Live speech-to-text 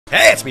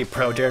Hey, it's me,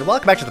 ProJared.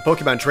 Welcome back to the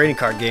Pokemon Trading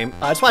Card Game.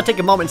 I just want to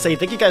take a moment and say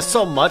thank you guys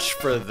so much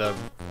for the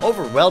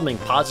overwhelming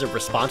positive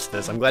response to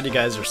this. I'm glad you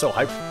guys are so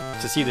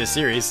hyped to see this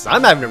series.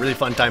 I'm having a really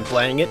fun time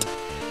playing it.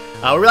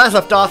 Where we last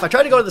left off, I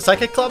tried to go to the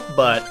Psychic Club,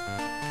 but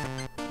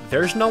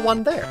there's no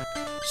one there.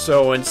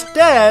 So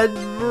instead,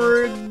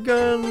 we're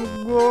gonna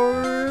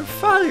go to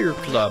Fire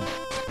Club.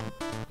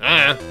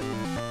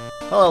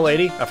 Hello,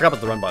 lady. I forgot about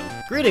the run button.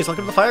 Greetings,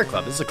 welcome to the Fire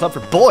Club. This is a club for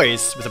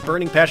boys with a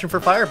burning passion for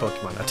fire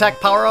Pokemon. Attack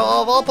power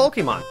of all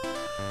Pokemon.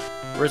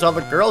 Where's all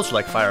the girls who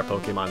like fire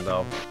Pokemon,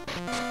 though?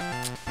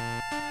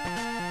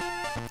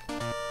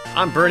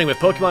 I'm burning with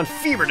Pokemon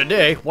fever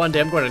today. One day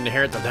I'm going to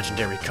inherit the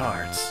legendary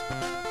cards.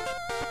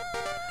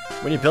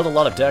 When you build a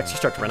lot of decks, you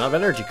start to run out of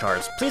energy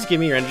cards. Please give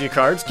me your energy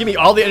cards. Give me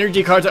all the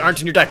energy cards that aren't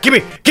in your deck. Give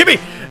me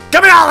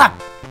all of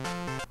them!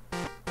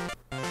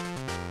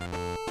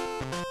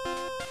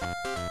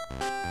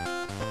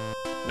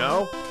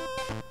 No?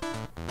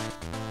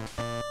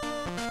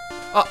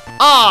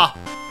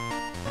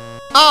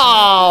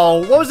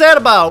 Oh, what was that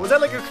about? Was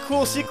that like a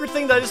cool secret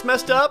thing that I just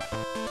messed up?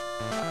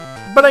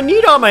 But I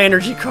need all my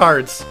energy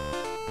cards.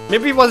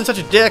 Maybe he wasn't such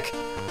a dick.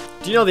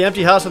 Do you know the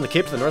empty house on the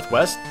Cape to the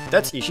northwest?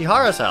 That's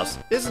Ishihara's house.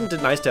 Isn't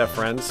it nice to have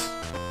friends?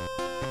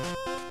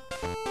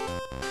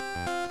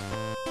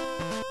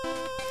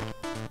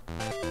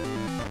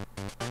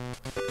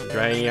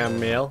 Drying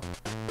mail.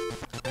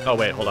 Oh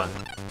wait, hold on.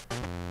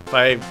 If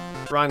I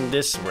run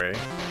this way,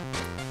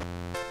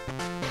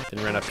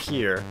 then run up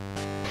here,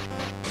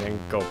 then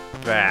go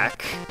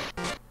back.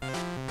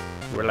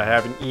 Will I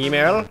have an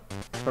email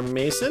from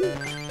Mason?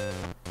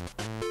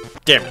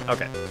 Damn it,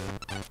 okay.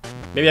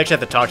 Maybe I actually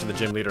have to talk to the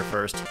gym leader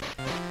first.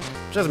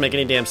 Which doesn't make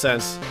any damn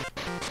sense.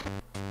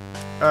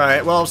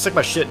 Alright, well, I'll stick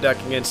my shit deck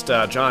against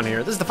John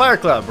here. This is the Fire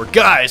Club, where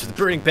guys with a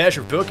burning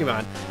passion for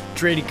Pokemon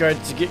trading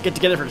cards to get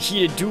together for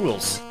heated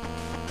duels.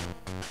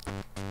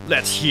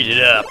 Let's heat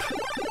it up.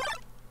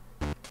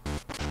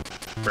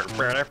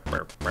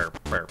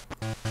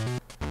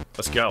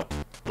 Let's go.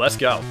 Let's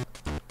go.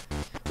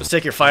 Let's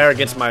take your fire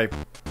against my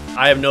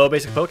I have no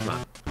basic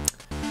Pokemon.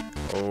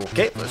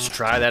 Okay, let's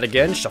try that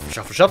again. Shuffle,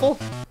 shuffle, shuffle.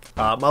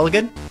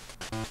 Mulligan.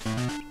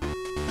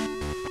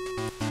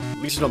 At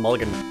least there's no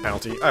mulligan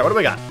penalty. Alright, what do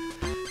we got?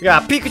 We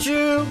got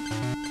Pikachu,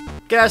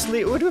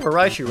 Ghastly. Ooh, we do have a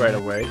Raichu right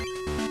away.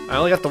 I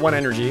only got the one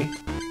energy.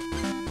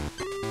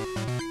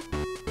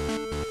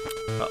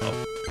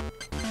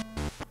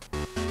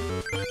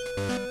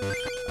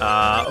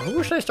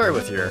 Who should I start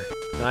with here?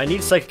 I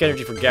need Psychic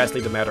Energy for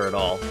Ghastly to matter at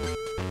all.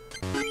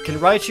 Can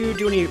Raichu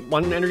do any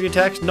one energy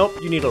attacks? Nope,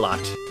 you need a lot.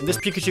 And this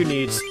Pikachu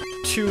needs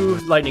 2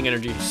 Lightning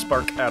Energy to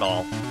spark at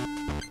all.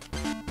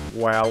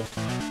 Wow.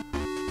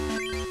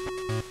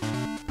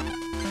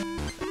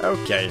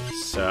 Okay,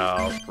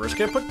 so we're just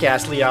gonna put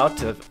Ghastly out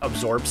to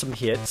absorb some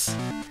hits.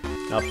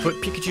 I'll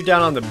put Pikachu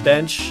down on the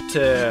bench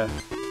to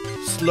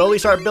slowly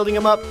start building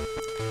him up.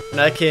 And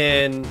I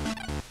can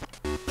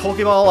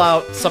Pokeball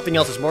out something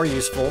else that's more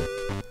useful.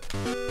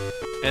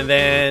 And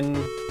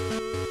then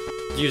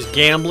use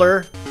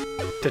Gambler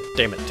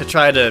to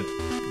try to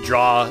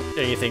draw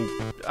anything,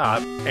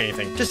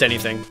 just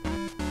anything.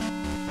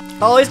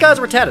 Oh, these guys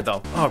are Rattata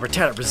though. Oh,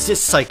 Rattata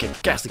resists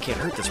Psychic. Ghastly can't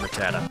hurt this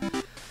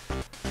Rattata.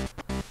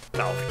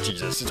 Oh,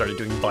 Jesus, he's already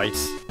doing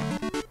bites.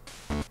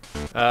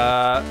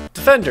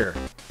 Defender.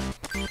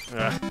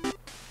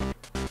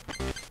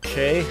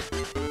 Okay.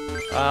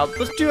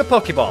 Let's do a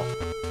Pokeball.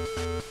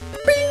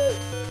 Bing!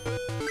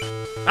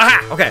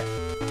 Aha! Okay.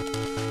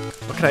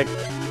 What can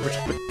I... What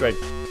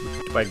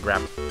do I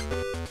grab?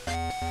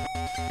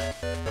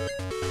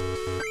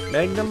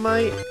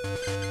 Magnemite.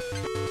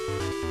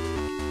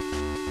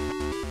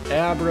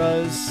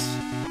 Abras.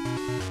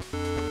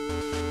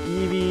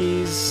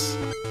 Eevees.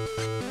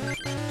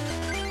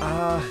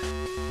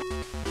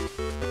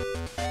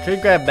 Could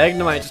you grab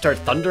Magnemite to start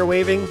Thunder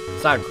Waving?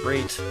 It's not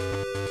great.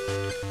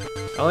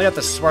 I only got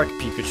the Spark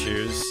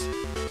Pikachus.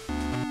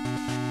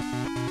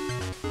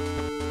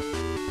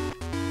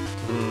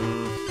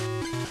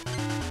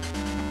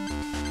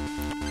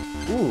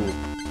 Ooh.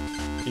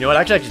 You know what?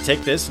 Actually, I can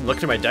take this and look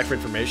through my deck for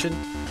information.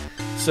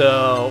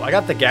 So, I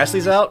got the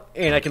Ghastlys out,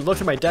 and I can look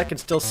through my deck and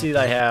still see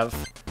that I have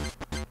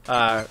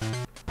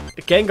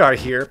Gengar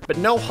here, but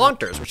no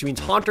Haunters, which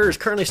means Haunter is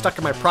currently stuck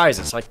in my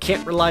prizes, so I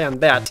can't rely on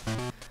that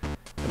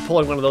and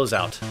pulling one of those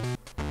out.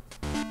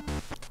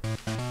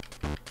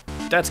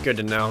 That's good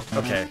to know.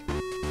 Okay.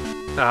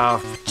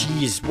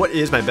 Jeez, what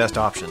is my best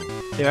option?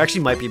 It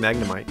actually might be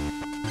Magnemite.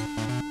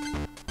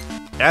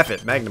 F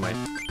it, Magnemite.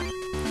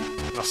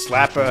 I'll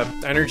slap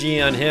energy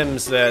on him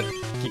so that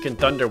he can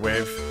Thunder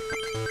Wave.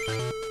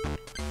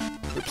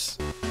 Oops.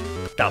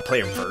 Gotta play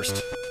him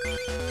first.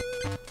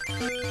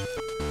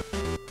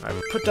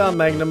 Alright, put down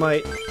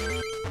Magnemite.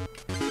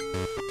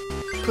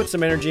 Put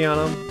some energy on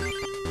him.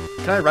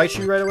 Can I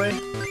Raichu right away?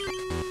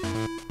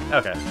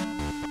 Okay.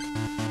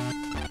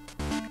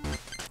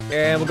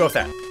 And we'll go with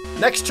that.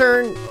 Next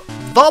turn,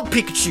 Evolve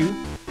Pikachu.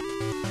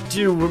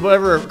 Do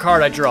whatever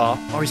card I draw.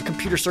 Oh, he's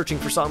computer searching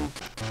for something.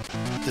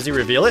 Does he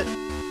reveal it?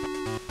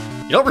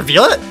 You don't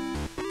reveal it?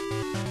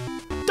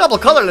 Double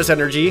colorless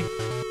energy.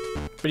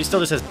 but he still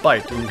just has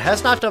bite and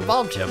has not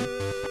evolved him.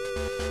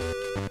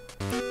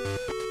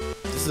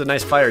 This is a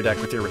nice fire deck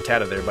with your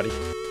Rattata there, buddy.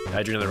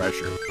 I drew another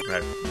Raichu.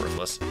 Alright,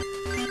 worthless.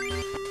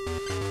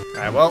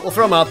 Alright, well, we'll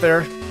throw him out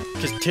there,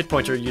 because hit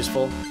points are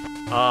useful.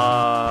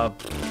 I'll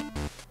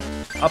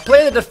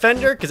play the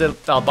defender, because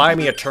it'll buy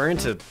me a turn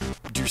to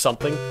do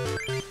something.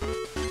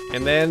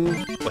 And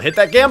then we'll hit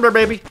that gambler,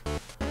 baby.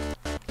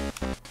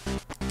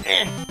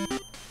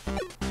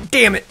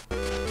 Damn it!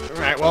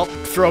 Alright, well,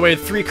 throw away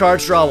 3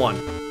 cards, draw 1.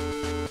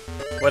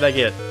 What'd I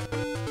get?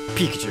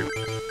 Pikachu.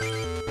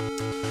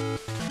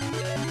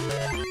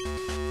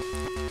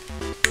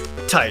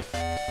 Tight.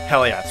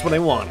 Hell yeah, that's what I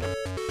wanted.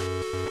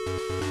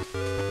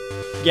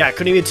 Yeah, I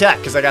couldn't even attack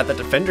because I got that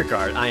defender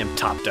card. I am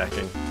top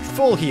decking.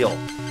 Full heal.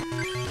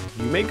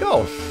 You may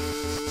go. Do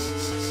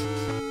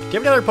you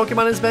have another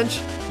Pokemon on his bench?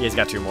 Yeah, he's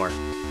got 2 more.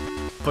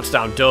 Puts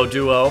down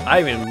Doduo. I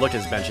haven't even looked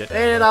at his bench yet.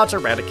 And now it's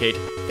Eradicate.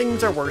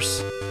 Things are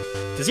worse.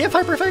 Does he have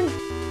Hyper Fang?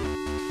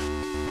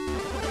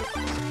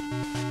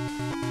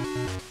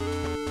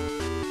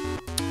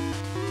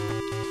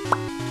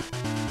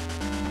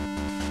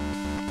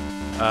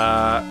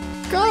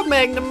 Go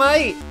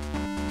Magnemite!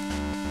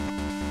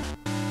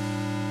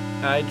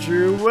 I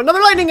drew another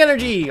Lightning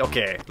Energy!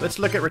 Okay, let's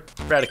look at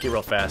Eradicate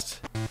real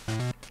fast.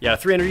 Yeah,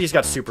 3 energies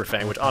got Super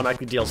Fang, which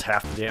automatically deals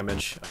half the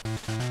damage.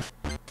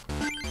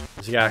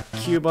 So you got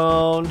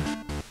Cubone,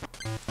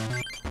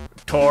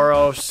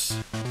 Tauros,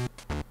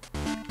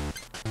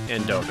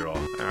 and Doduo.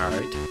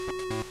 Alright.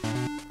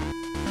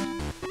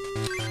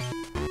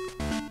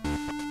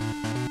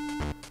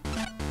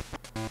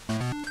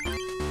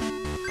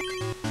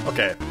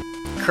 Okay,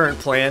 current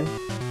plan.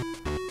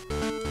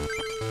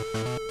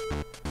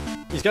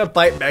 He's gonna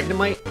bite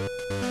Magnemite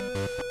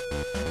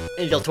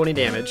and deal 20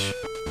 damage.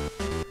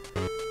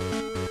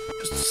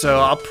 So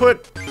I'll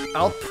put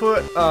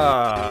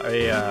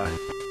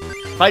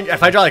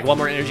if I draw like 1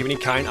 more energy of any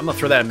kind, I'm gonna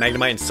throw that at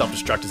Magnemite and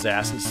self-destruct his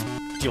ass and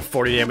deal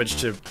 40 damage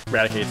to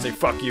Eradicate. Say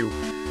fuck you,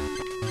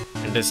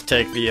 and just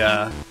take the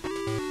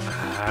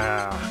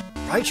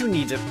Raichu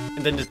needs it,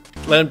 and then just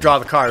let him draw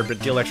the card but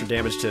deal extra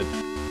damage to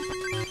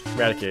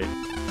Eradicate.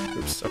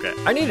 Oops. Okay,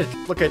 I need to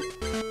look at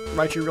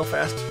Raichu real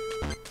fast.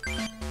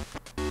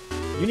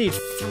 You need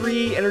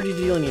 3 energy to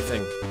deal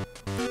anything.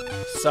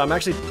 So I'm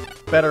actually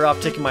better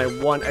off taking my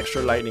 1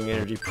 extra lightning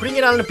energy, putting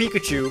it on a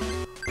Pikachu,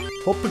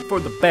 hoping for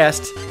the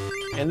best,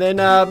 and then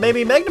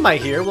maybe Magnemite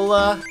here will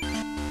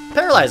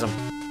paralyze him.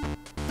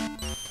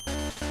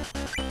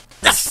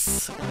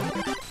 Yes!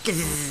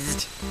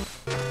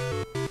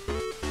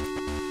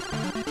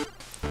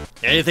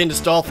 Anything to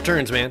stall for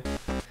turns, man.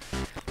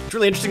 What's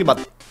really interesting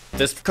about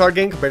this card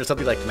game compared to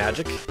something like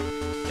Magic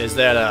is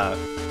that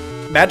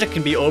Magic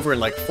can be over in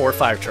like 4 or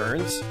 5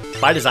 turns.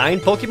 By design,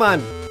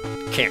 Pokemon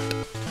can't.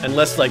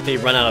 Unless like they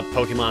run out of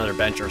Pokemon on their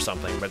bench or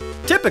something. But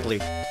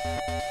typically,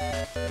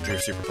 I drew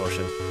Super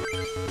Potion.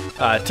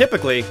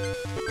 Typically,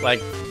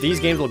 like these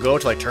games will go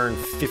to like turn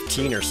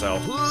 15 or so.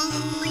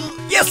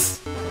 Yes!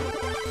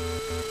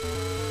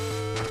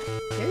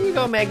 There you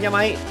go,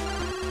 Magnemite.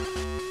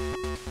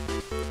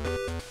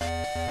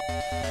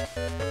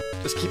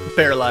 Just keep him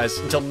paralyzed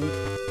until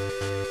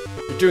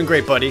you're doing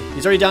great, buddy.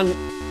 He's already down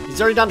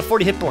to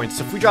 40 hit points.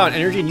 So if we draw an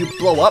energy and you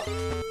blow up,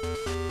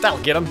 that'll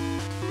get him.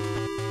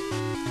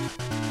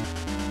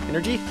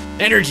 Energy?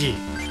 Energy!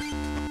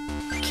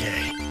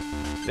 Okay.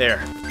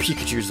 There.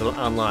 Pikachu's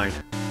online.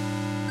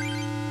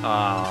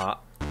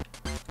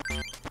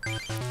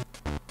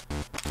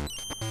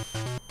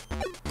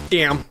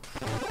 Damn.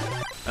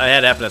 I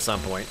had to happen at some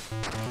point.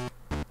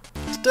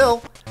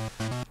 Still,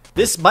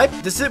 this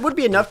would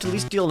be enough to at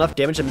least deal enough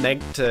damage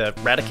to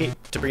Eradicate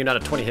to bring him down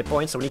to 20 hit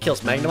points. So when he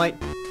kills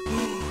Magnemite,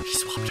 he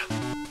swapped up.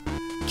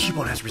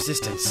 Cubone has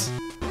resistance.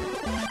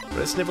 What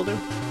does Snivel do?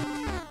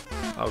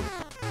 Oh.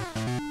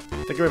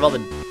 Get rid of all the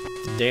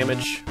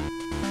damage.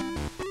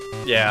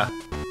 Yeah.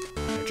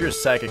 I drew a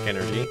Psychic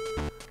Energy.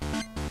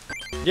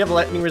 Do you have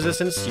lightning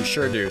resistance? You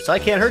sure do. So I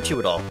can't hurt you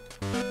at all.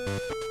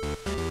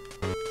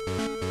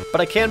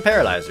 But I can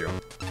paralyze you.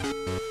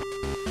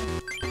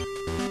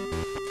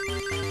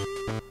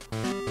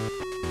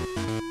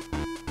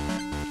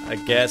 I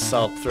guess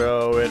I'll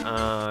throw it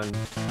on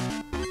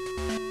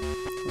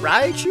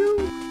Raichu?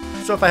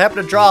 So if I happen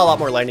to draw a lot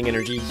more lightning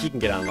energy, he can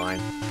get online.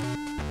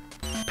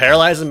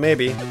 Paralyze him,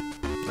 maybe.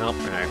 Nope,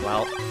 alright,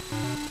 well.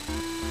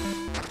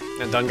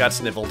 And done got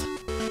sniveled.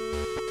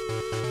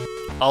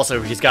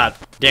 Also, he's got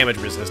damage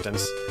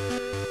resistance.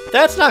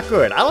 That's not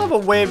good. I don't have a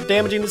way of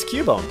damaging this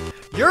Cubone.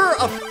 You're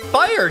a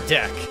fire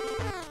deck!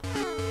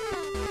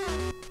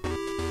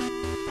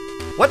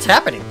 What's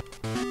happening?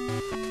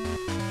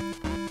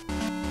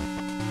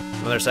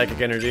 Another Psychic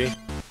Energy.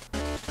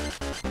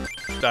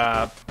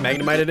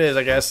 Magnemite it is,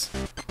 I guess.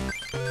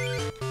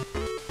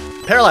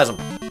 Paralyze him!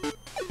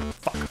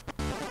 Fuck.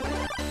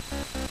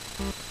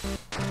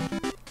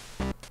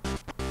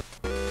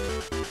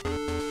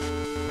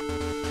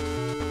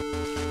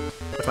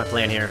 What's my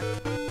plan here?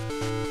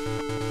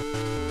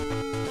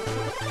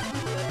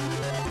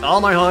 All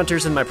my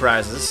Haunters and my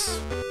prizes.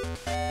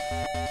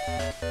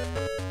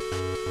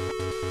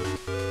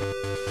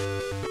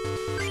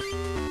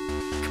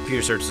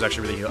 computer search is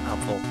actually really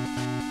helpful.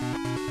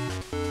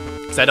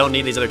 Because I don't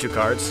need these other 2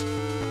 cards.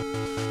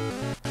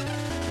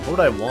 What would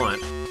I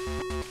want?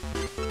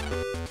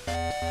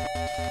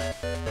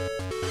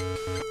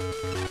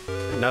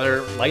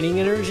 Another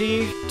lightning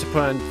energy to put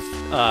on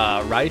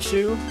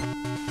Raichu?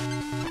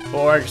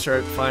 Or I can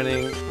start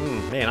finding...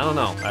 man, I don't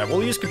know. Alright,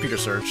 we'll use computer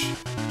search.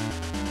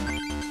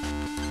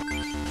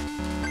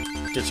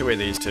 Ditch away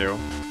these 2.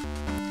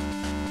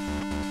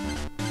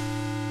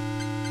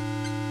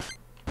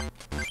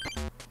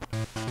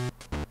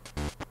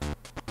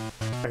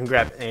 I can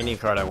grab any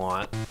card I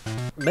want.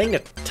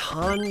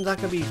 Magneton, not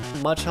gonna be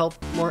much help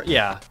more?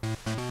 Yeah.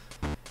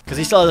 Because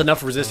he still has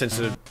enough resistance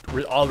to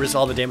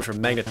resolve the damage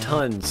from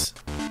Magneton's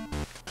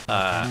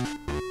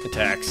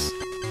attacks.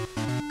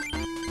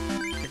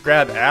 I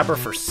grab Abra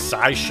for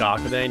Psy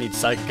Shock, but then I need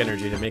Psychic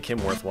Energy to make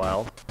him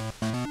worthwhile.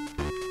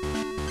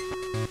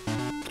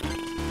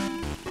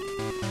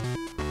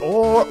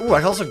 Or, ooh, I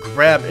can also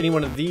grab any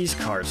one of these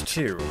cards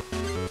too.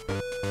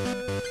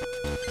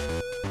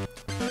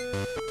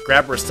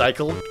 Grab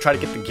Recycle, try to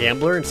get the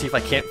Gambler, and see if I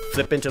can't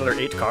flip into another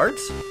 8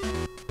 cards.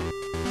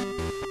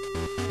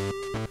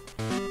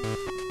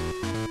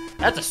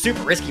 That's a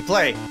super risky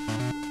play.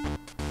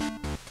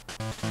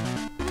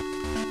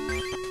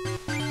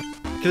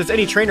 Because it's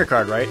any trainer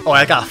card, right? Oh,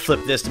 I gotta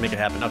flip this to make it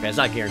happen. Okay, it's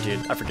not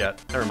guaranteed. I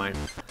forget. Never mind.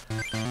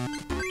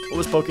 What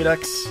was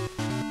Pokédex?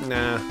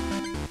 Nah.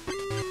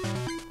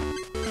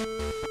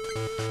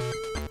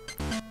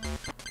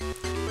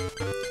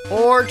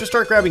 Or just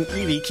start grabbing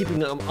Eevee, keeping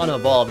them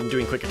unevolved and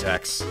doing quick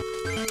attacks.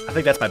 I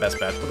think that's my best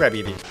bet. We'll grab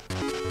Eevee.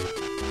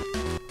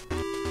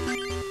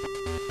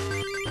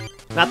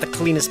 Not the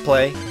cleanest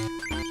play,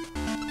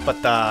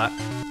 but the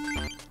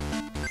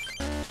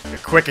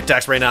quick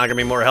attacks right now are gonna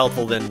be more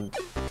helpful than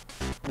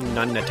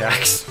none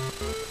attacks.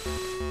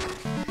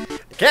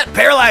 I can't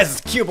paralyze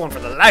this Cubone for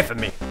the life of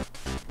me.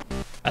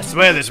 I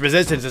swear this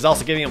resistance is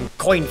also giving him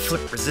coin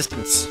flip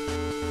resistance.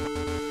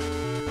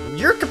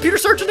 You're computer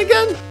searching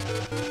again?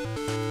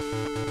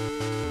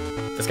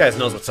 This guy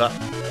knows what's up.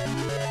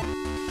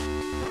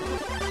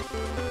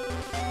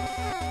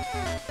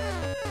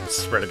 I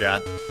swear to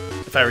God.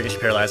 If I ever get you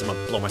paralyzed, I'm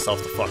gonna blow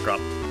myself the fuck up.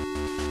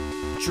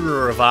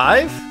 True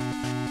Revive?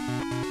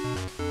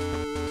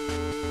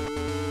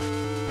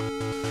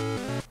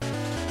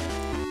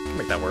 Can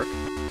make that work.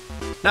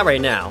 Not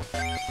right now.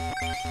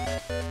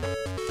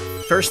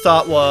 First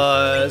thought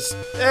was...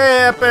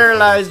 I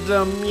paralyzed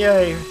him,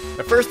 yay.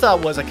 My first thought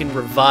was I can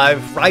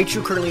revive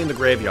Raichu currently in the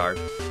graveyard.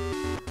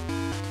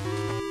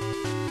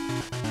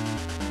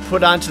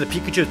 Put onto the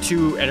Pikachu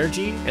 2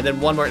 energy, and then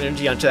 1 more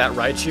energy onto that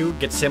Raichu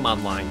gets him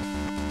online.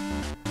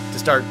 To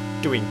start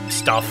doing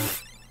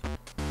stuff.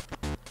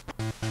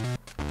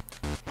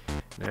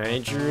 I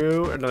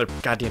drew another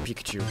goddamn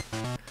Pikachu.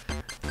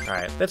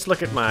 Alright, let's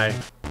look at my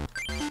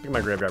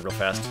graveyard real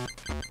fast.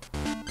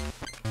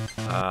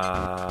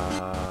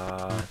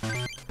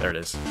 There it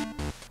is.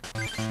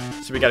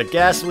 So we got a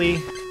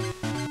Ghastly.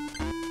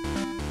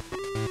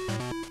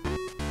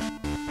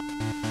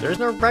 There's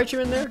no Raichu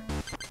in there?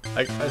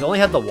 I only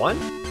had the 1?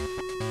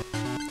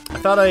 I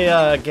thought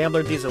I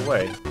gamblered these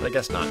away, but I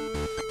guess not.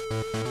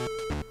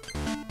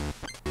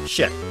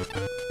 Shit.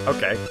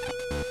 Okay.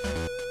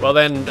 Well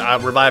then,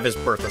 Revive is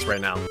worthless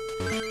right now.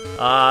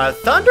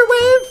 Thunder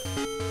Wave?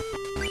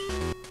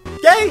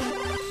 Yay!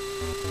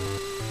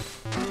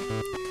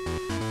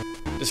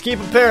 Just keep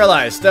him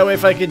paralyzed. That way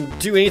if I can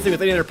do anything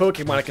with any other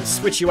Pokemon, I can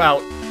switch you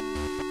out.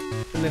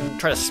 And then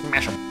try to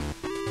smash him.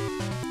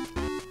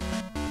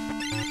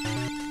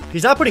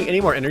 He's not putting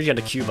any more energy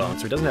onto Cubone,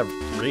 so he doesn't have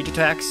rage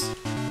attacks.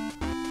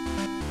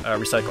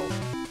 Recycle.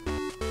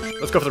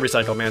 Let's go for the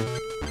recycle, man.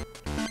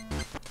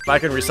 If I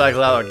can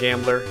recycle out a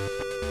Gambler.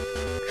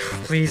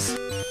 Please.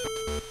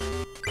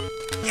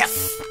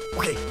 Yes!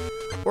 Okay.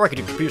 Or I could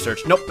do computer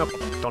search. Nope, nope,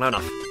 don't have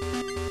enough.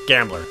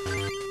 Gambler.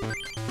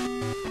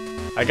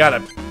 I gotta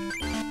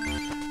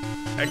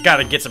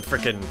get some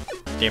frickin'...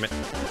 Damn it.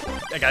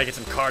 I gotta get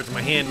some cards in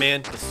my hand,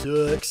 man. This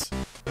sucks.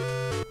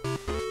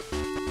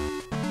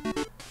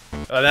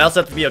 I also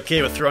have to be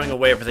okay with throwing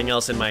away everything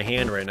else in my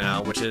hand right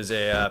now, which is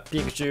a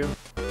Pikachu.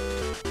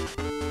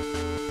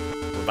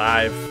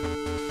 Revive.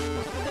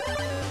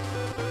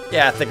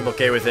 Yeah, I think I'm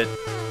okay with it.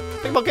 I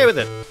think I'm okay with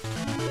it.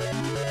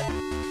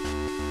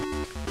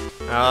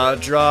 I'll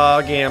draw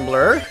a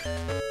Gambler.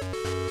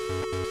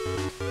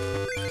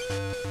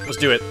 Let's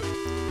do it.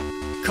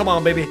 Come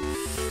on, baby.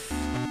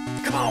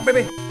 Come on,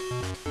 baby.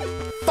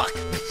 Fuck.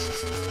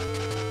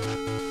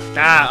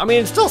 I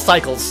mean, it still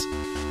cycles.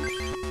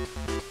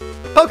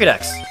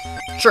 Pokédex.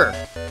 Sure.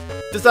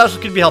 This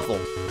actually could be helpful.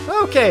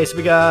 Okay, so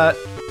we got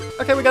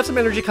some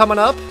energy coming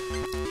up.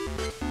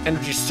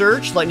 Energy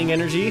Surge, Lightning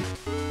Energy.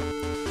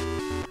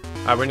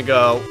 Alright, we're gonna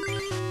go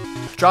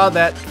draw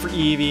that for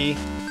Eevee.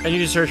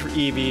 Energy Surge for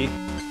Eevee.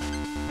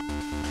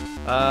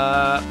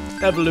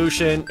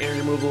 Evolution, Energy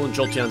Removal, and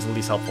Jolteon's the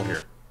least helpful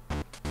here.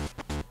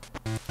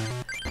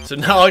 So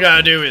now all I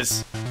gotta do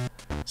is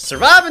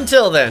survive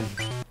until then.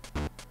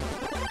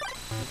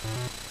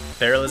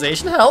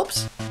 Paralyzation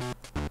helps.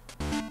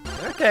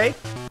 Okay.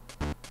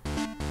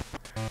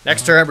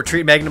 Next turn,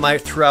 retreat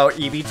Magnemite throughout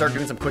Eevee, start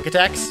doing some quick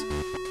attacks.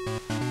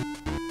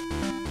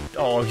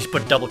 Oh, he's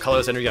put double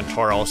colorless energy on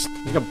Tauros.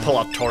 He's gonna pull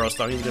out Tauros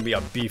though, he's gonna be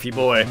a beefy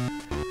boy.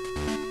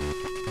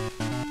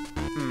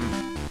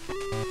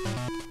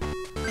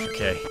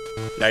 Okay,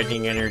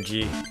 lightning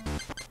energy,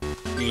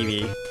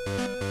 Eevee.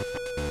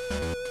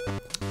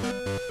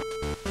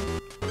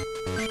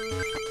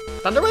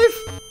 Thunderwave?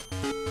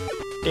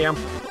 Damn.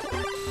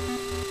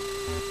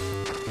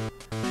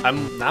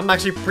 I'm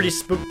actually pretty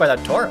spooked by that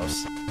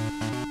Tauros.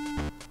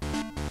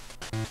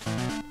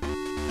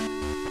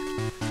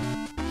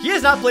 He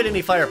has not played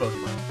any fire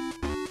Pokemon.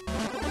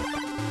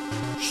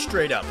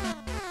 Straight up.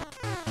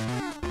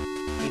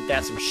 Ain't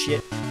that some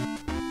shit?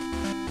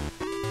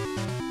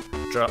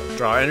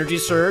 Draw energy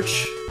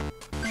search.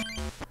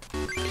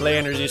 Play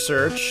energy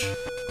search.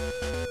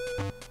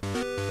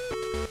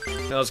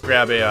 Now let's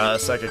grab a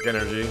psychic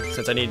energy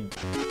since I need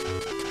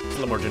a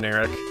little more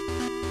generic.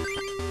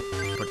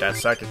 Put that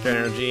psychic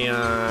energy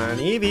on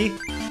Eevee.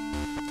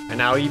 And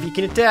now Eevee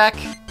can attack.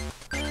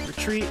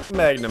 Retreat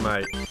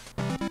Magnemite.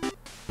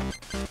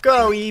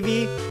 Go,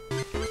 Eevee!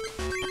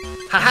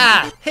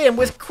 Haha! Hit him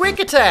with quick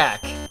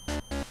attack!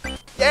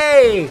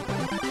 Yay!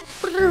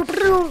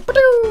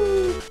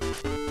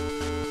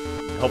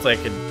 Hopefully I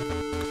can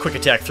quick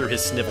attack through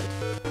his snivel.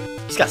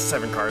 He's got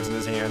 7 cards in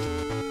his hand.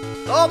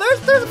 Oh,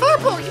 there's a fire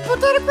Poke! He put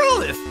down a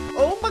Growlithe!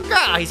 Oh my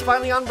god, he's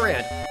finally on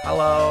brand.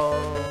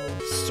 Hello,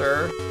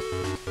 sir.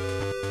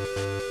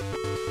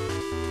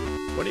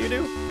 What do you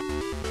do?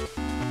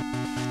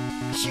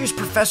 Use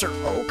Professor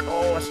Oak.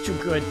 Oh, that's too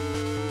good.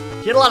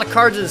 He had a lot of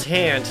cards in his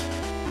hand.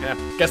 And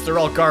I guess they're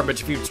all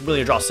garbage if he's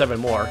willing to draw 7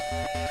 more.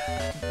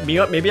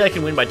 Maybe I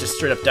can win by just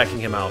straight up decking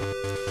him out.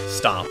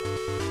 Stomp.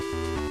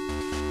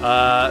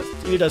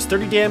 He does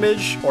 30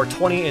 damage or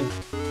 20 and...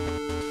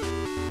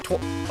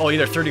 Oh,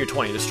 either 30 or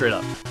 20, just straight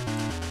up.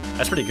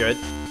 That's pretty good.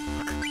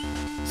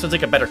 Sounds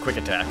like a better quick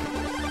attack.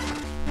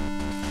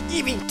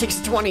 Eevee takes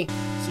the 20. So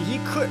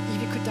Eevee could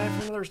die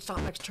for another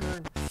stomp next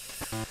turn.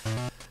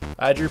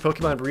 I drew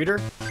Pokemon Breeder.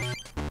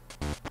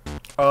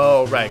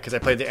 Oh, right, because I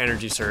played the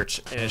energy search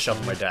and it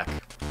shuffled my deck.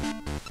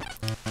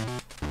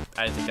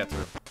 I didn't think that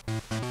through.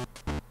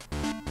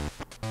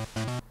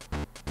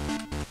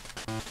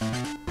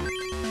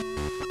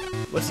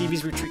 What's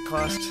Eevee's retreat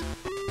cost?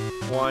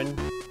 1.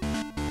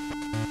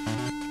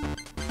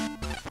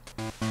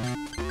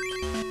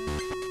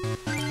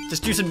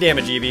 Just do some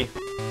damage, Eevee.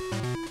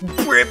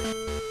 Rip!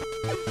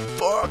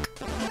 Fuck!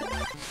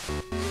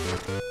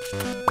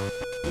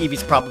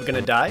 Eevee's probably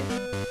gonna die.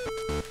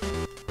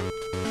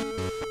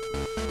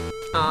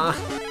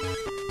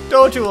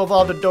 Doduo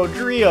evolved to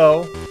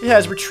Dodrio. It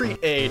has retreat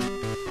aid.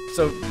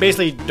 So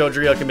basically,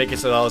 Dodrio can make it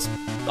so all his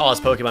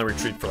Pokemon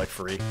retreat for like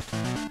free.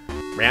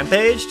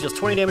 Rampage deals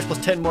 20 damage plus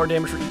 10 more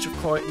damage for each of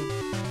coin.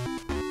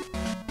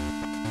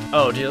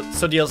 Oh,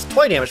 so deals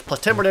 20 damage plus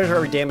 10 more damage for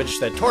every damage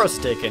that Tauros has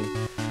taken.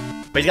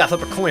 But he's gotta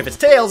flip a coin if it's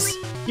tails.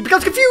 He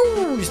becomes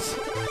confused!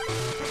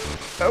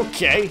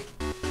 Okay.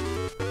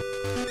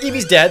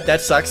 Eevee's dead, that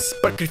sucks,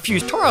 but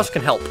confused Tauros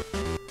can help.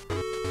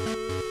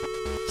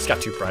 He's got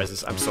 2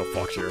 prizes. I'm so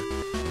fucked here.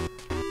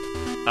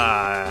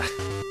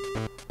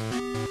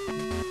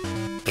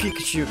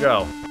 Pikachu,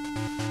 go.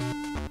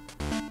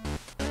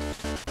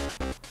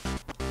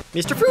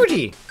 Mr.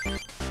 Fuji!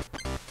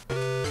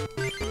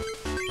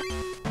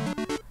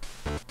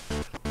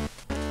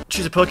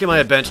 Choose a Pokemon on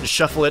my bench and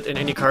shuffle it and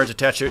any cards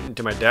attach it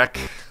into my deck.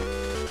 Do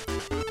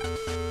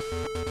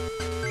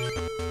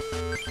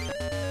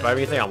I have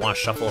anything I want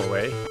to shuffle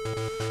away?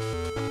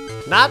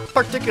 Not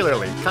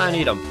particularly. Kinda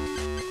need them.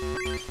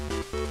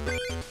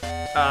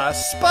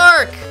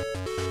 Spark!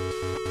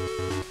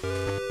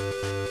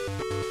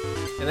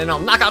 And then I'll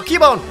knock out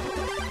Cubone!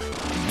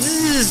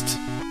 Bzzzt!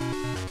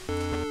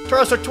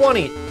 Tauros took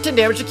 20. 10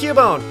 damage to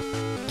Cubone.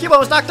 Cubone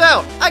was knocked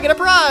out. I get a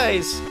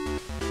prize!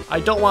 I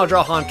don't want to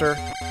draw Haunter.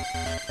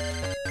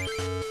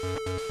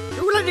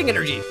 Ooh, lightning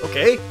energy.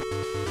 Okay.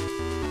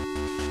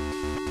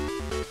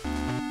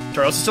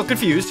 Tauros is still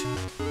confused.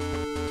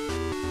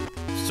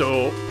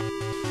 So,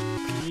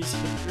 please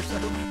hit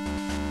yourself.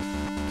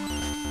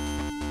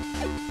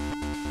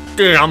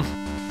 Damn!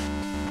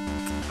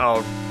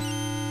 Oh,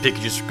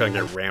 Pikachu's gonna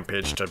get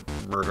rampaged to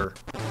murder.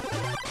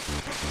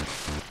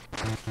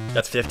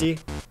 That's 50?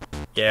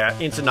 Yeah,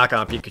 instant knock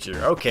on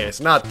Pikachu. Okay,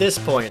 so now at this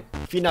point,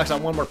 if he knocks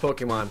out 1 more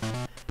Pokemon,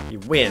 he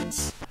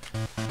wins.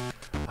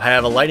 I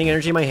have a lightning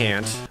energy in my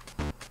hand.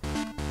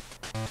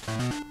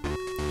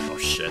 Oh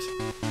shit.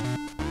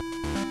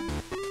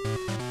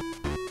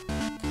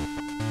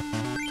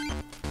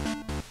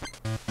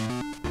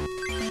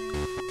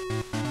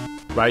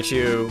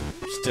 Raichu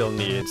still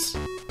needs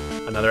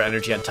another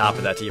energy on top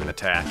of that to even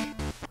attack.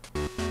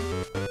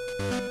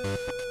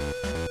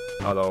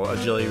 Although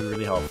agility would be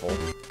really helpful.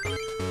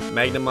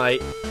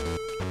 Magnemite,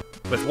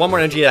 with 1 more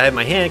energy I have in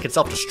my hand, can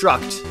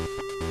self-destruct.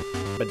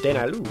 But then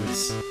I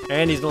lose.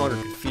 And he's no longer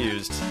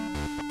confused.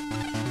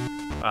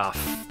 Ah.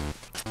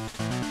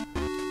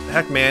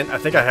 Heck man, I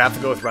think I have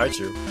to go with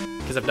Raichu.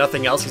 Because if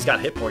nothing else, he's got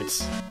hit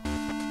points.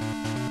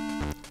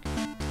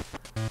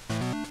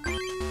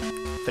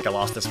 think I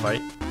lost this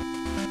fight.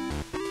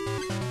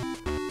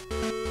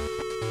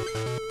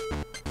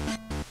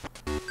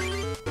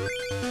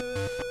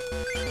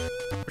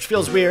 Which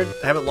feels weird.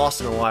 I haven't lost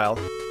in a while.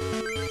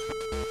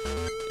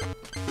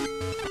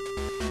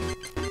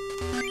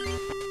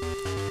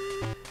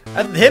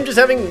 And him just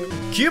having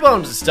Cubone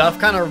and stuff,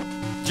 kind of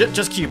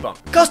just Cubone.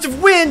 Gust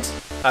of wind!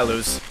 I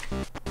lose.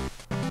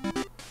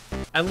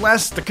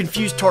 Unless the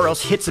confused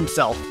Tauros hits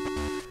himself.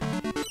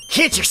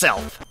 Hit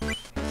yourself!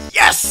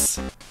 Yes!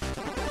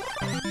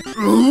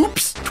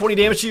 Oops! 20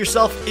 damage to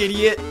yourself,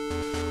 idiot.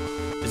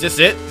 Is this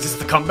it? Is this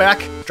the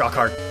comeback? Draw a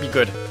card. Be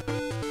good.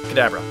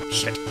 Kadabra.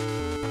 Shit.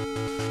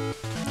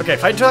 Okay,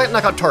 if I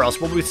knock out Tauros,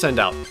 what will we send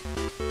out?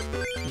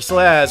 He still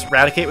has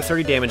Raticate with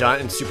 30 damage on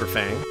it and Super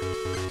Fang.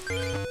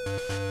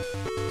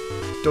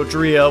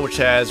 Dodrio, which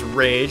has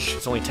Rage,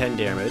 it's only 10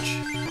 damage.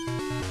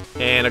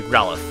 And a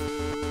Growlithe,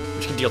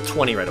 which can deal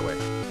 20 right away.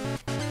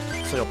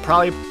 So he'll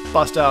probably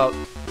bust out,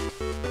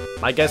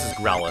 my guess is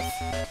Growlithe.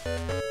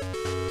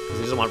 Because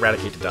he doesn't want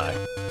Raticate to die.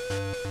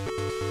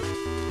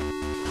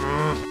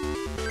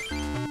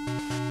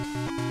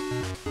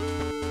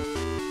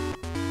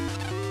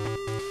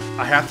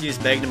 I have to use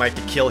Magnemite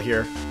to kill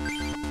here.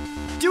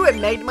 Do it,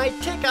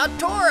 Magnemite! Take out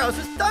Tauros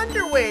with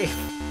Thunder Wave!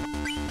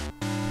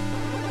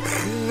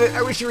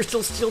 I wish you were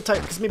still Steel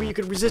type, because maybe you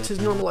could resist his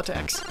normal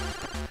attacks.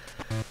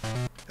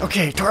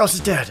 Okay, Tauros is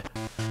dead.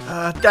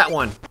 That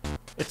one.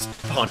 It's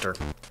Haunter.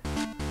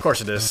 Of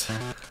course it is.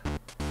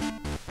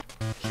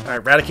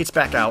 Alright, Raticate's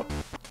back out.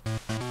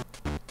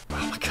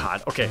 Oh my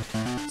god. Okay,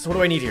 so what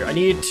do I need here? I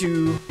need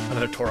to...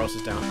 Another Tauros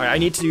is down. Alright, I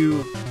need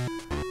to...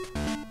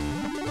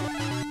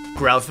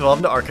 Growlithe evolve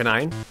into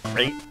Arcanine.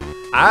 Great.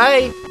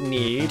 I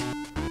need...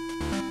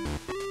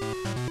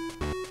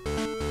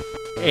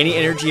 any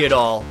energy at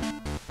all.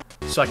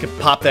 So I can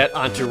pop that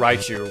onto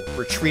Raichu.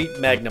 Retreat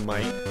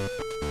Magnemite.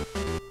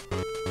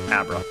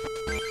 Abra.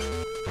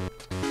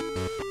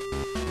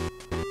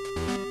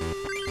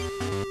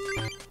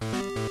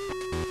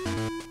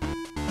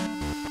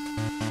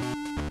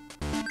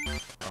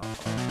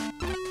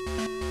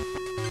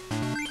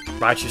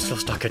 Raichu's still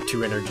stuck at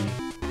 2 energy.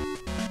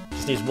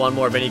 Just needs one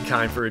more of any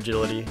kind for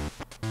agility.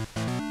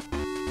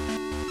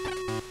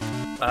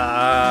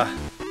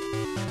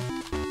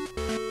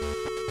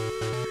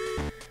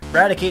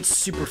 Raticate's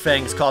Super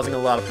Fang is causing a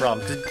lot of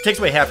problems, because it takes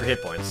away half your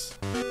hit points.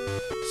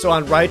 So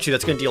on Raichu,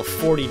 that's going to deal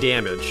 40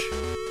 damage.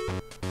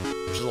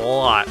 Which is a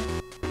lot.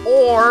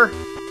 Or,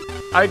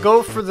 I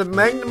go for the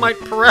Magnemite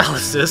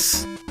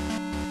Paralysis.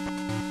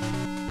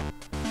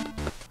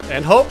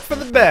 And hope for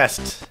the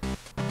best.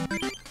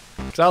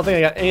 Because I don't think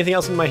I got anything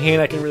else in my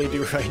hand I can really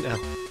do right now.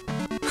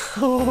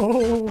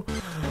 Oh,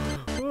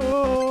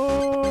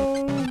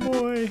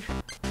 boy.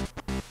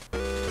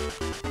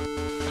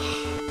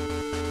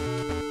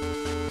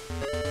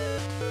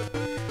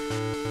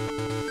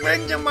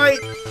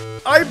 Magnemite,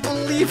 I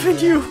believe in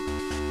you!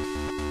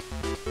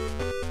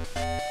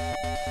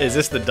 Is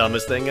this the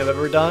dumbest thing I've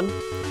ever done?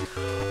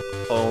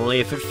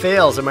 Only if it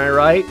fails, am I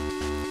right?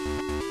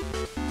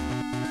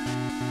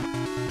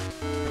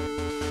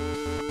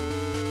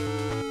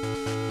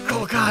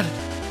 Oh god!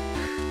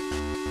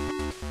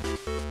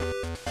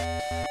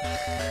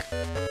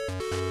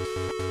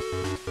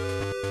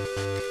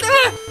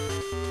 Ah!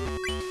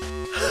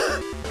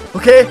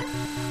 Okay,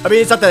 I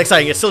mean, it's not that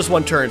exciting, it's still just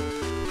one turn.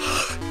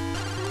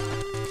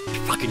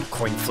 Fucking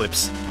coin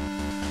flips.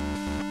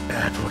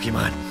 Bad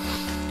Pokemon.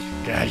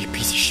 God, you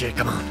piece of shit,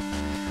 come on.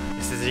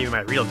 This isn't even my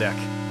real deck.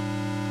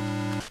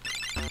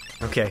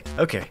 Okay,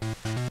 okay.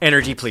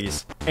 Energy,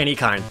 please. Any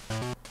kind.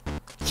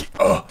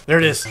 Oh, there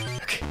it is.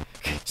 Okay,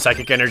 okay.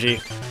 Psychic energy.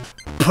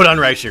 Put on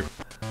Raichu.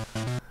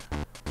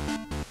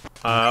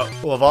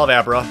 We'll evolve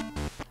Abra.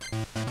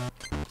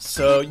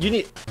 So, you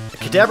need...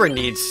 Kadabra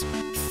needs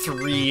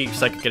 3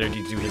 Psychic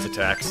energy to do his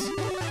attacks.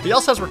 But he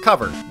also has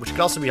Recover, which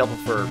could also be helpful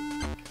for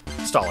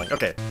stalling.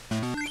 Okay.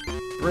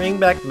 Bring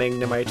back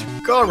Magnemite.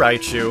 Go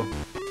Raichu.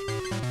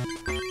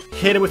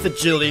 Hit him with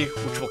Agility,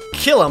 which will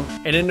kill him.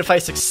 And then if I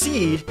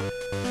succeed,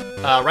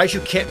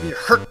 Raichu can't be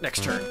hurt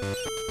next turn.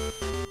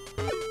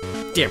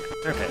 Damn it.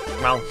 Okay,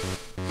 well,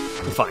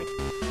 I'm fine.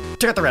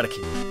 Check out the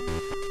Raticate.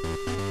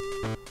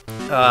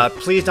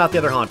 Please not the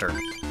other Haunter.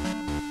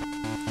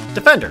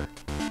 Defender.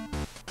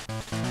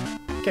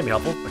 Can't be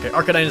helpful. Okay,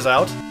 Arcanine is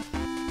out.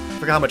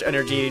 Forgot how much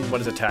energy and what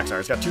his attacks are.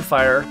 He's got 2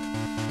 fire.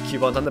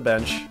 Cubone's on the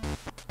bench.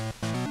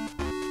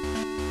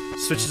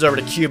 Switches over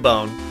to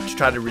Cubone to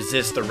try to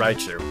resist the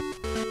Raichu.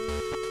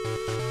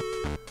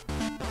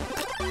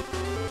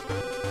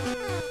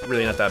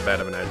 Really not that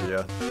bad of an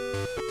idea.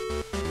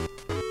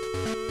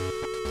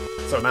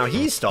 So now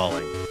he's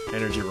stalling.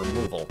 Energy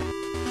removal.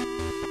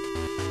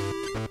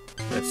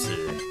 Let's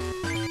see.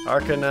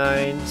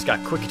 Arcanine's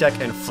got Quick Attack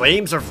and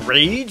Flames of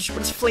Rage?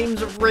 What is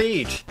Flames of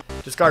Rage?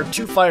 Discard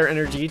 2 fire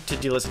energy to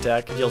deal this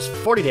attack. It deals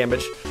 40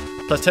 damage,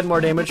 plus 10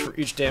 more damage for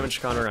each damage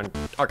counter on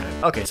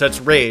Arcanine. Okay, so it's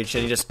Rage,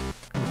 and he just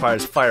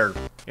requires fire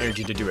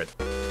energy to do it.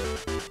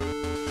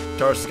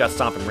 Tauros has got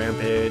Stomp and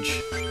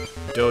Rampage.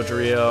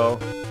 Dodrio.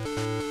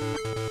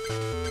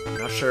 I'm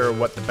not not sure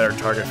what the better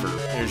target for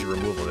energy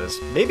removal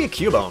is. Maybe a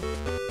Cubone,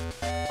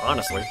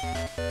 honestly.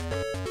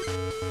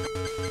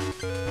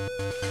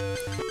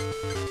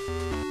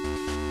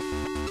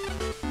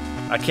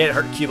 I can't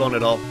hurt Cubone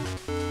at all.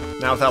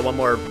 Now without one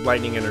more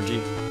lightning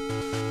energy.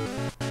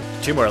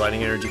 2 more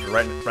lightning energy for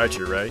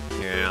Raichu, right?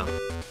 Yeah.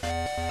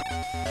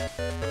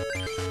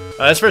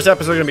 This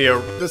episode gonna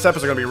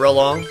be real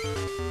long,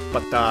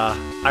 but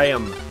I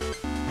am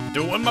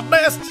doing my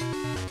best.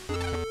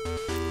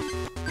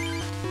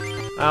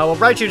 Well,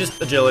 Raichu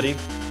just agility.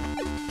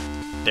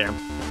 Damn.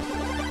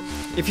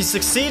 If he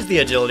succeeds the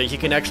agility, he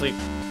can actually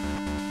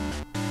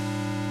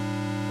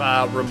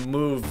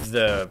remove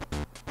the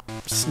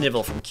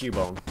Snivel from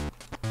Cubone.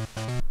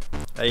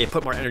 You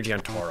put more energy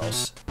on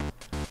Tauros.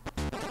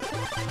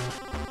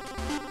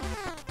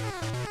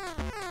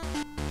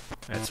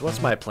 Alright, so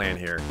what's my plan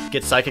here?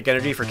 Get Psychic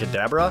Energy for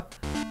Kadabra?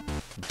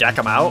 Deck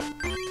him out?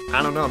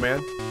 I don't know,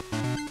 man.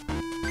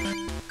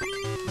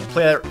 I'll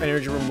play that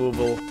energy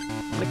removal.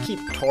 I'm gonna keep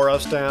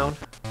Tauros down.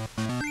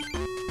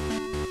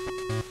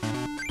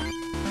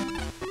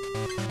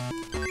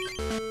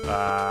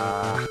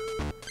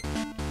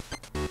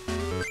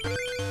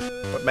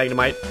 Put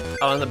Magnemite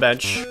on the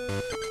bench.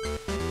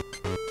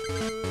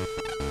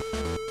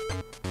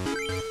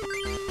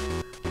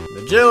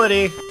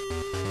 Agility!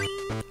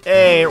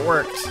 Hey, it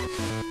worked.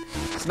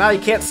 So now you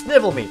can't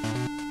snivel me.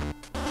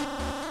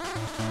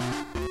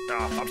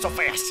 Oh, I'm so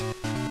fast.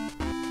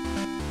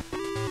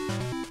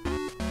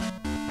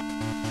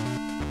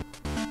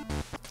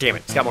 Damn it,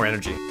 it's got more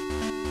energy.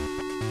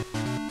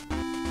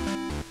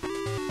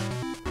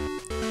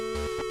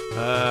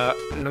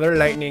 Another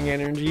lightning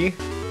energy.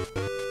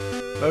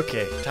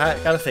 Okay,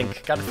 gotta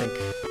think.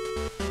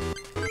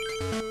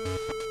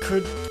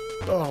 Could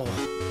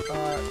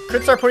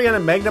start putting on a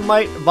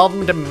Magnemite, evolve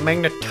him into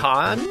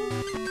Magneton.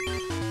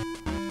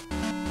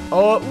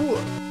 Oh, ooh,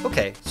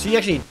 okay. So you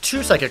actually need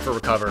 2 Psychic for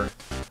Recover.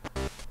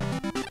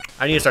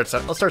 I need to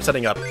I'll start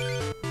setting up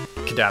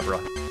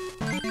Kadabra.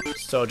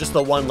 So just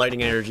the 1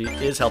 lightning energy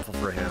is helpful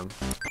for him.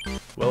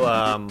 Well,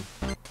 I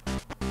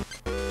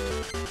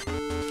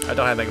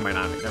don't have Magnemite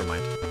on me, never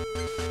mind.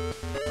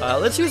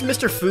 Let's use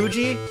Mr.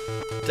 Fuji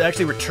to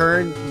actually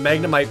return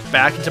Magnemite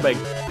back into my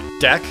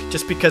deck,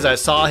 just because I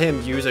saw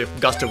him use a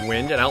Gust of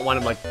Wind, and I don't want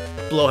him to, like,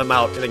 blow him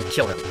out and then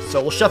kill him. So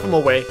we'll shove him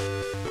away.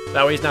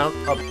 That way he's not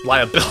a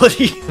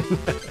liability.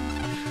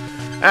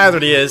 That's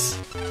what he is.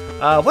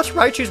 What's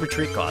Raichu's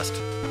retreat cost?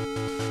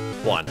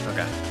 1,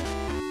 okay.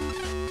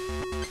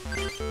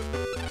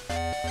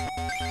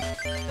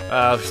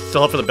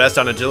 Still hope for the best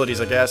on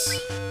agilities, I guess.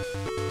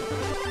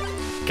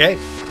 Okay.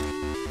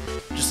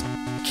 Just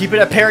keep it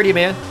at parity,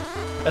 man.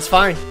 That's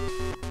fine.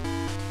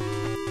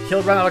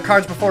 He'll run out of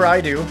cards before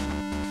I do.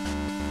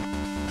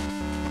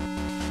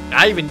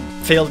 I even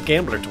failed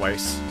Gambler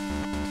twice.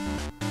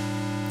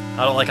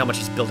 I don't like how much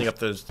he's building up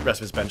the rest of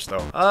his bench,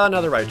 though.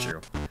 Another Raichu.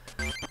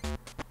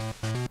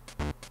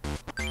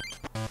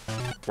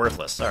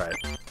 Worthless, alright.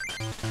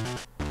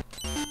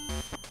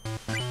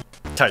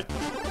 Tight.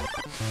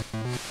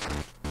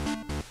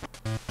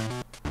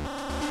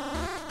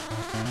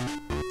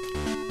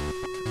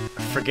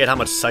 I forget how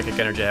much Psychic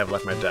Energy I have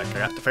left in my deck.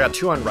 If I got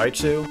 2 on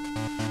Raichu,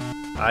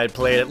 I'd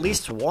played at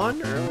least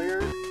 1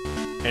 earlier.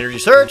 Energy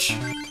Search!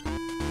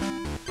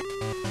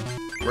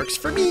 Works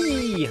for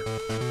me!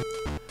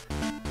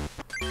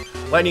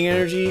 Lightning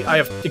Energy, I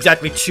have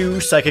exactly 2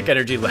 Psychic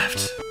Energy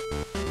left.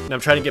 And I'm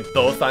trying to get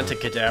both onto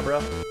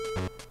Kadabra.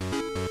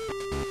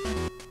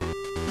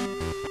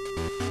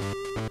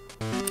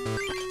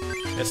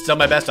 It's still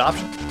my best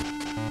option.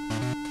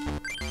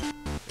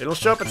 It'll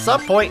show up at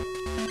some point.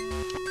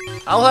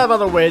 I'll have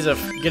other ways of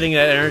getting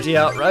that energy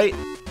out, right?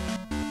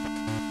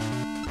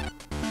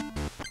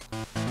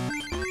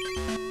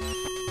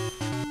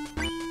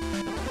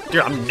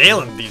 Dude, I'm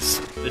nailing these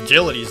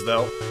agilities,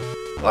 though.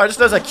 Oh, I just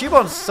noticed that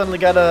Cubone suddenly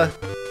got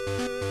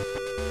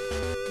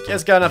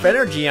enough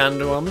energy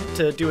onto him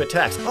to do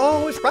attacks.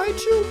 Oh, is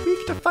Raichu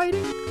weak to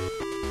fighting?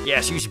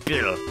 Yes, use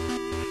Bill.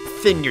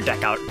 Thin your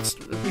deck out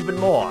even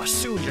more.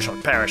 Soon you shall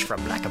perish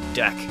from lack of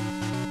deck.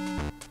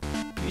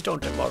 Please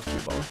don't devolve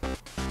Cubone.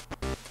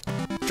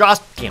 Draw.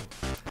 Damn.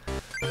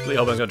 Really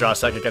hope I was gonna draw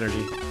Psychic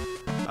Energy.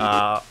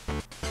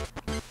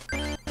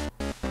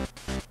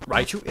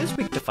 Raichu is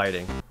weak to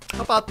fighting.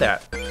 How about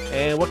that?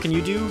 And what can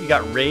you do? You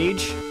got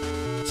Rage.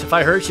 So if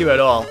I hurt you at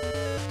all,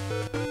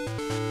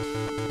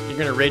 you're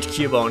gonna Rage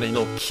Cubone and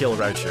you'll kill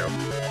Raichu.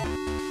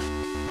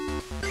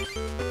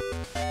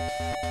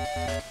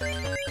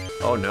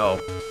 Oh no.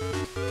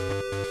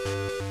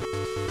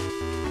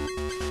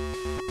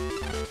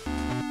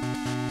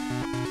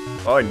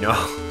 Oh no.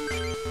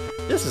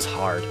 This is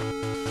hard.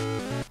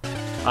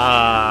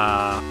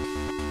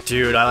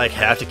 Dude, I like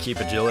have to keep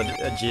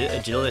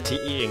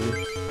agilitying.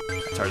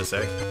 That's hard to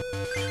say.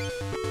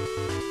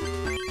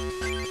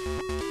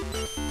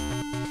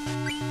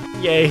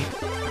 Yay.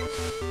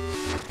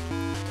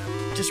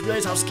 Just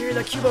realized how scary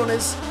that Cubone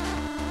is.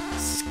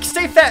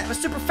 Stay fat,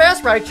 super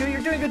fast, Raichu.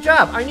 You're doing a good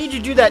job. I need you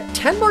to do that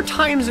 10 more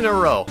times in a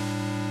row.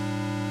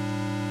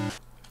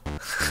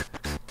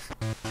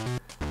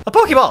 A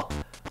Pokeball!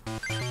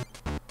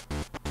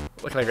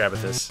 What can I grab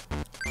with this?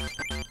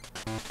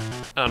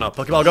 I don't know.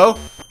 Pokeball go?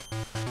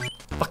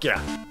 Fuck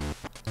yeah.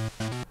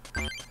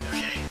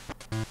 Okay.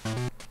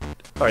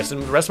 Alright, so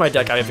in the rest of my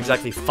deck, I have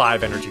exactly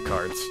 5 energy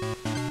cards.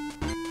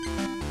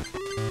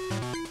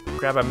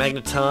 Grab a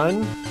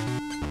Magneton.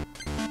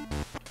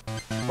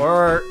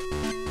 Or...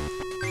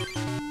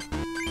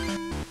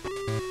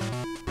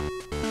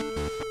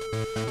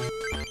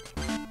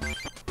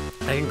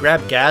 I can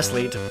grab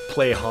Ghastly to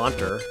play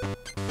Haunter.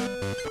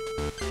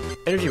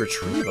 Energy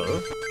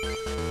Retrieval?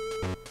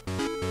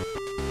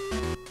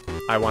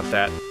 I want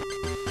that.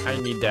 I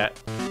need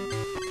that.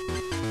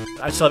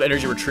 I still have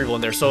Energy Retrieval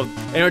in there, so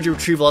Energy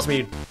Retrieval lets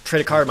me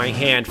trade a card in my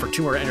hand for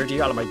 2 more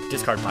energy out of my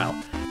discard pile.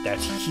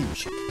 That's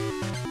huge.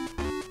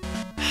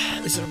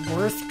 Is it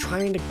worth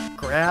trying to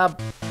grab...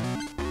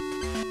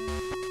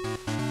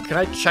 Can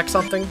I check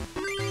something?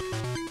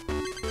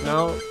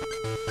 No?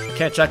 I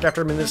can't check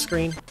after I'm in this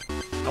screen?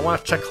 I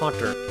want to check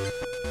Haunter.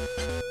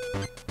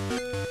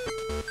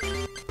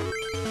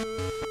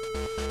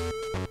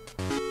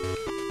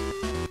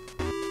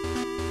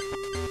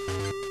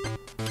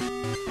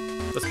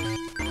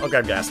 I'll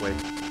grab Ghastly.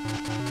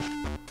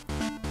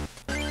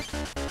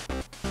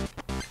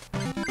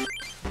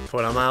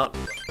 Put him out.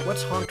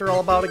 What's Haunter all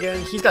about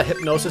again? He's got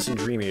Hypnosis and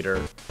Dream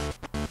Eater.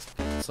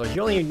 So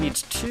he only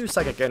needs 2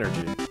 Psychic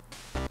Energy.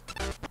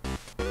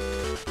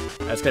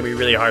 That's gonna be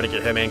really hard to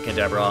get him and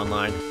Kadabra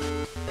online.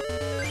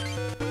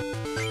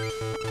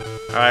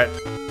 Alright,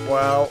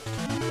 well...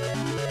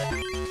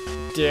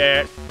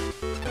 Yeah,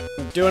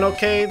 I'm doing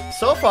okay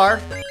so far.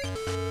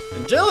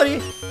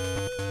 Agility!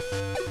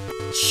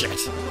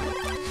 Shit.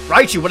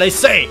 Raichu, what'd I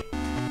say?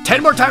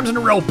 10 more times in a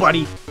row,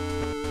 buddy!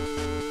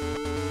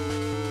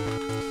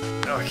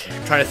 Okay,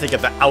 I'm trying to think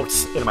of the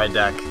outs in my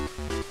deck.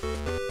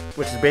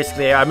 Which is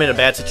basically, I'm in a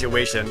bad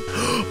situation.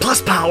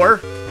 Plus power!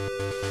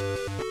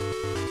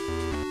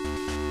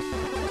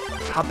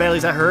 How badly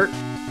does that hurt?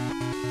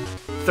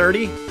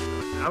 30?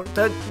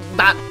 That's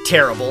not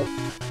terrible.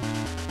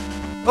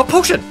 Oh,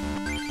 potion!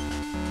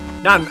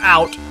 Now I'm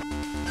out,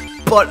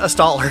 but a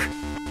staller.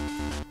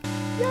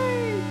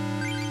 Yay!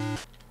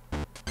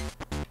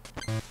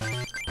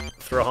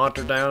 Throw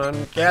Haunter down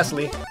on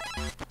Ghastly.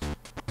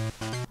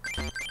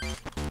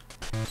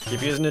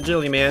 Keep using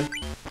agility, man.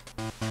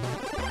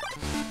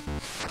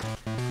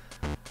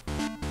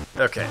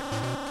 Okay.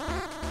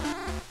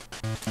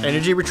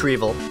 Energy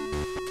retrieval.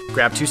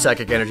 Grab 2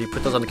 Psychic Energy,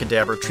 put those on the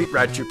Kadabra, treat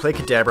Raichu, play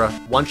Kadabra,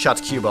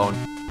 1-shots Cubone.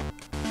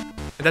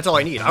 And that's all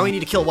I need. I only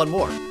need to kill 1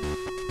 more.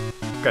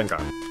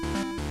 Gengar.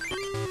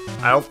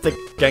 I don't think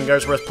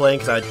Gengar's worth playing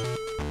because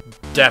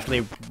I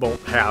definitely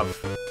won't have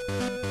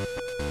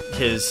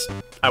his...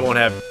 I won't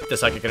have the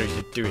Psychic Energy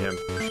to do him.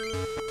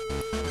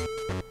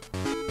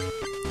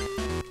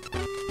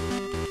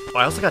 Oh,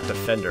 I also got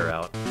Defender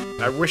out.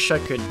 I wish I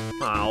could...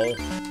 Ow.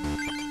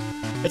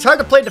 It's hard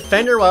to play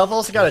Defender while I've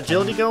also got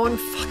Agility going.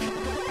 Fuck.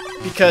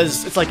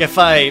 Because it's like if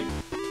I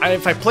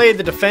play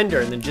the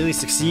Defender and then Agility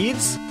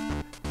succeeds,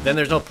 then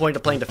there's no point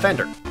of playing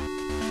Defender.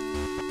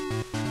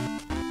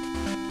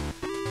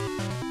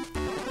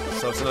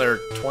 So it's another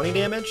 20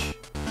 damage?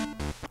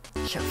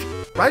 Yeah,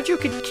 Raichu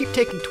could keep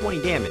taking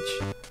 20 damage.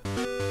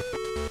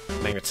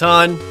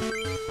 Magneton.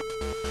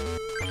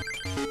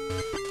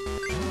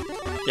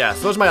 Yeah,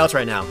 so those are my outs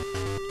right now.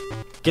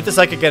 Get the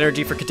Psychic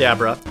Energy for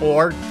Kadabra,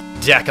 or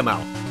deck him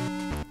out.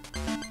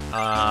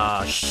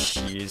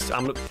 Jeez.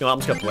 I'm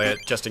just gonna play it,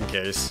 just in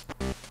case.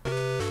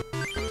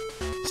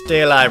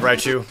 Stay alive,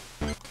 Raichu.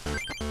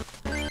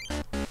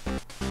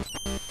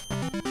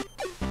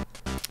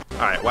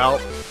 Alright, well,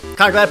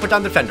 kinda glad I put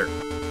down Defender.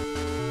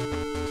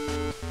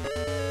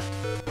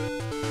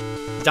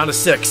 Down to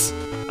 6.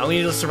 I only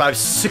need to survive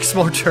 6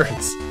 more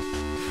turns.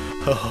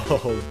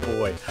 Oh,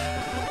 boy.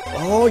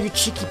 Oh, you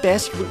cheeky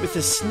bastard went with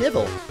his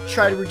Snivel.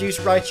 Try to reduce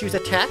Raichu's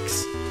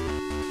attacks?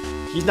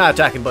 He's not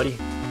attacking, buddy.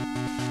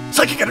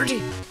 Psychic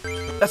Energy!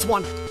 That's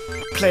 1.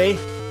 Play.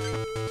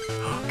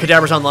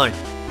 Kadabra's online.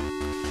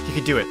 He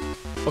could do it.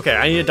 Okay,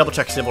 I need to double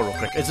check Snivel real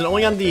quick. Is it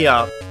only on the,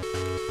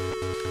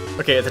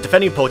 Okay, if the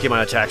defending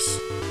Pokemon attacks,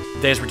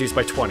 then it's reduced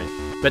by 20.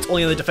 But it's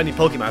only on the defending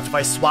Pokemon. So if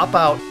I swap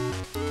out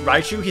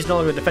Raichu, he's no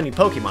longer a defending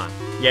Pokemon.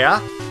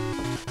 Yeah?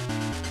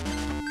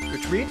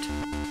 Retreat.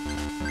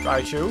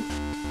 Raichu.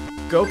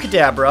 Go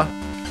Kadabra.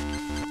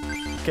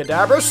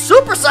 Kadabra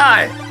Super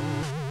Psy!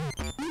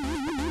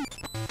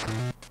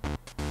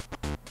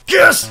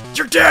 Yes!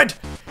 You're dead!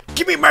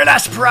 Give me my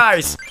last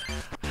prize!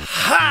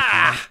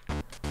 Ha!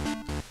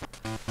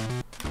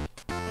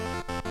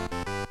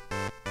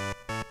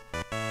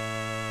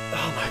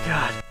 Oh my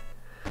god.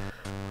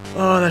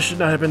 Oh, that should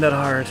not have been that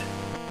hard.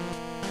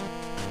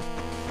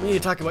 We need to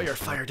talk about your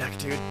fire deck,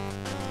 dude.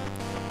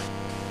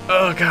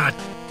 Oh god.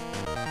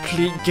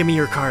 Please give me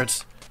your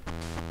cards.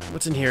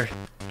 What's in here?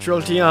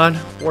 Triltion,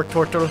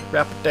 Wartortle,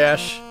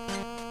 Rapidash,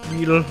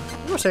 Weedle,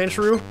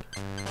 Sandshrew,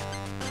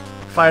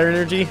 Fire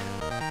Energy.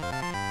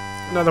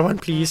 Another one,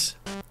 please.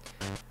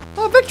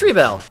 Oh, Victory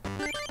Bell.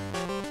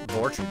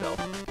 Vortree Bell.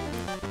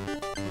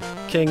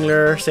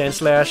 Kingler,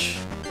 Sandslash,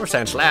 or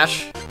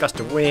Sandslash. Gust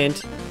of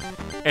wind.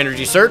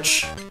 Energy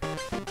search.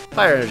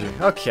 Fire energy.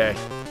 Okay.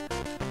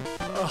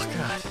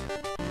 Oh,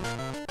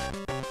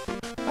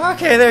 God.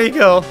 Okay, there you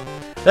go.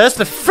 That's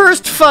the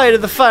first fight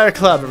of the Fire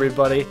Club,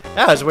 everybody.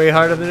 That was way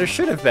harder than it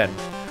should have been.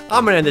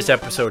 I'm gonna end this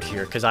episode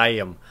here, because I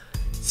am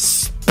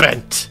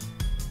spent.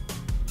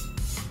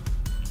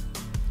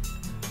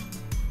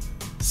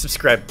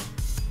 Subscribe.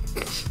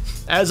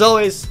 As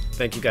always,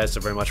 thank you guys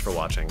so very much for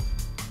watching.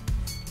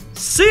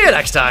 See you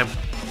next time!